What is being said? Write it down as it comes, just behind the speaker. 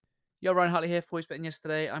Yo, Ryan Hartley here, Voice Betting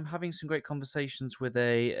yesterday. I'm having some great conversations with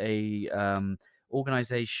a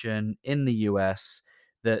organization in the US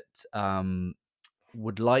that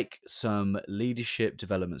would like some leadership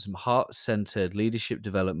development, some heart-centered leadership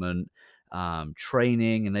development,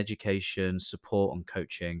 training and education, support and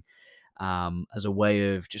coaching as a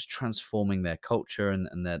way of just transforming their culture and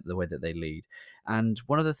the way that they lead. And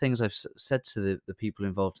one of the things I've said to the people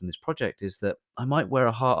involved in this project is that I might wear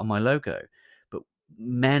a heart on my logo, but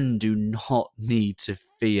men do not need to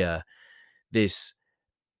fear this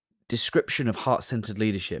description of heart centered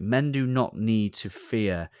leadership. Men do not need to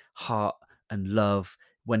fear heart and love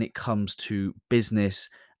when it comes to business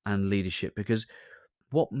and leadership, because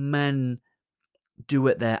what men do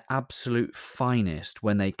at their absolute finest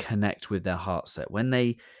when they connect with their heart set, when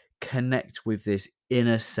they connect with this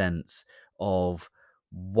inner sense of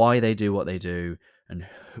why they do what they do and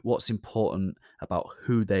what's important about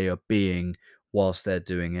who they are being whilst they're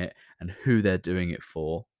doing it and who they're doing it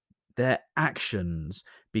for, their actions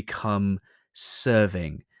become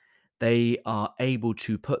serving. They are able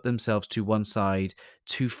to put themselves to one side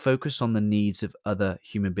to focus on the needs of other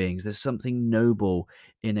human beings. There's something noble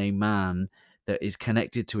in a man that is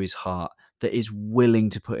connected to his heart, that is willing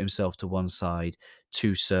to put himself to one side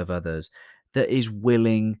to serve others, that is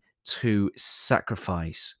willing to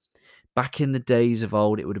sacrifice. Back in the days of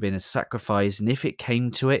old, it would have been a sacrifice, and if it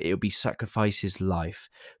came to it, it would be sacrifice his life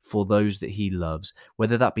for those that he loves,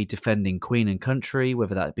 whether that be defending queen and country,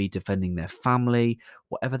 whether that be defending their family,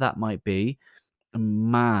 whatever that might be. A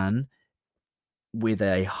man with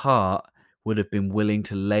a heart would have been willing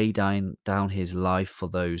to lay down his life for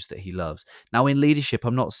those that he loves. Now, in leadership,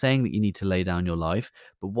 I'm not saying that you need to lay down your life,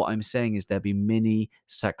 but what I'm saying is there'll be many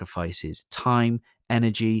sacrifices: time,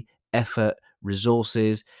 energy, effort,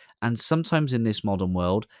 resources, and sometimes in this modern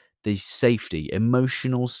world, the safety,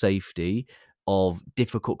 emotional safety of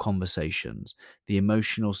difficult conversations, the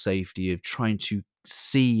emotional safety of trying to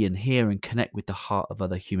see and hear and connect with the heart of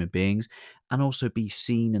other human beings, and also be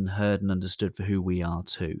seen and heard and understood for who we are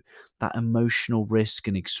too. That emotional risk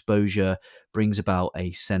and exposure brings about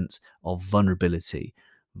a sense of vulnerability.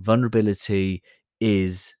 Vulnerability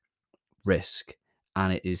is risk,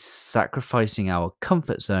 and it is sacrificing our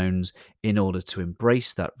comfort zones in order to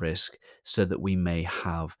embrace that risk so that we may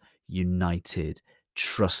have united,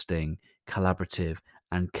 trusting, collaborative,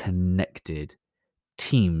 and connected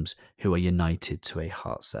teams who are united to a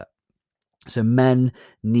heart set. So men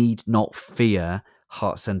need not fear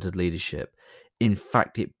heart centered leadership. In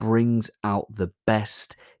fact, it brings out the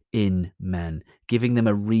best in men, giving them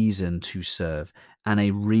a reason to serve and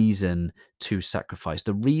a reason to sacrifice.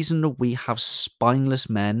 The reason that we have spineless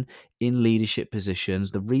men in leadership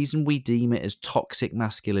positions, the reason we deem it as toxic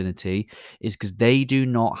masculinity, is because they do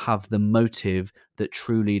not have the motive that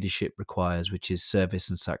true leadership requires, which is service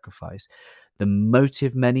and sacrifice. The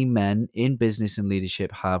motive many men in business and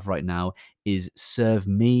leadership have right now is serve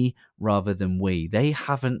me rather than we. They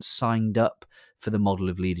haven't signed up for the model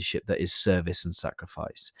of leadership that is service and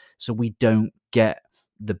sacrifice. So we don't get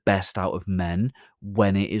the best out of men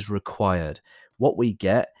when it is required. What we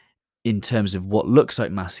get in terms of what looks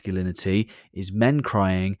like masculinity is men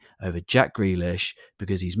crying over Jack Grealish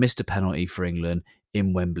because he's missed a penalty for England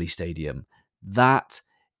in Wembley Stadium. That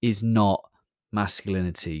is not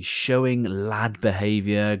masculinity. Showing lad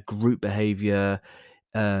behavior, group behavior,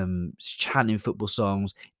 chanting football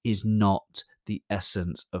songs is not the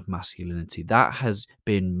essence of masculinity. That has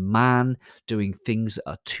been man doing things that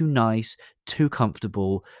are too nice, too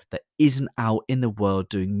comfortable, that isn't out in the world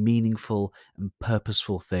doing meaningful and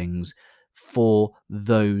purposeful things for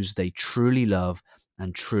those they truly love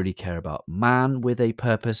and truly care about. Man with a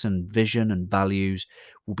purpose and vision and values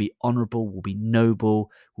will be honorable, will be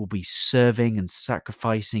noble, will be serving and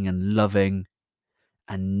sacrificing and loving,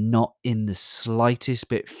 and not in the slightest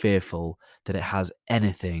bit fearful that it has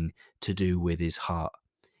anything to do with his heart.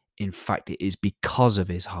 In fact, it is because of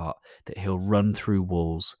his heart that he'll run through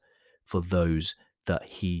walls for those that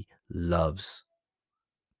he loves.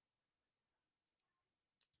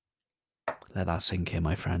 Let that sink in,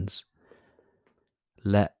 my friends.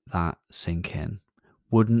 Let that sink in.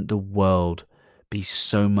 Wouldn't the world be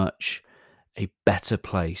so much a better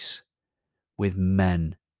place with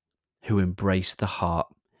men who embrace the heart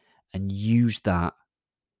and use that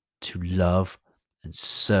to love and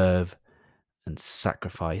serve and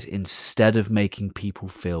sacrifice instead of making people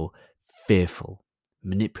feel fearful,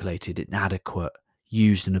 manipulated, inadequate,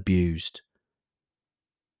 used and abused,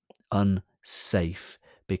 unsafe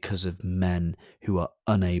because of men who are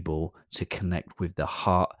unable to connect with the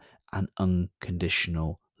heart and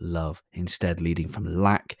unconditional love, instead leading from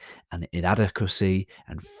lack and inadequacy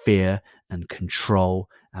and fear and control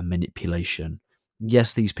and manipulation.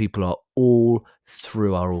 Yes, these people are all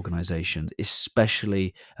through our organizations,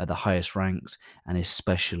 especially at the highest ranks and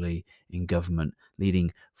especially in government,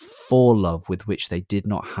 leading for love with which they did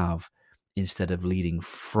not have, instead of leading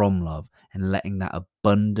from love and letting that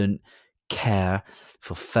abundant care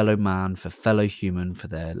for fellow man, for fellow human, for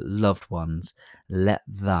their loved ones, let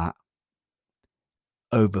that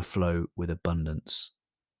overflow with abundance.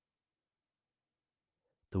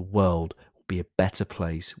 The world will be a better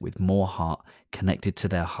place with more heart connected to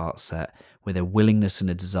their heart set, with a willingness and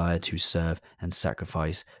a desire to serve and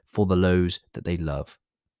sacrifice for the those that they love,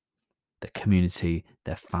 their community,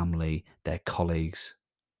 their family, their colleagues.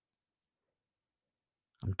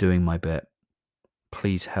 I'm doing my bit.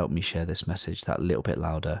 Please help me share this message that little bit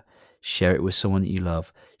louder. Share it with someone that you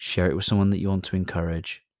love. Share it with someone that you want to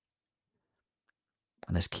encourage.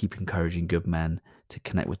 And let's keep encouraging good men to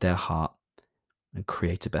connect with their heart and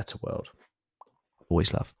create a better world.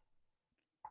 Always love.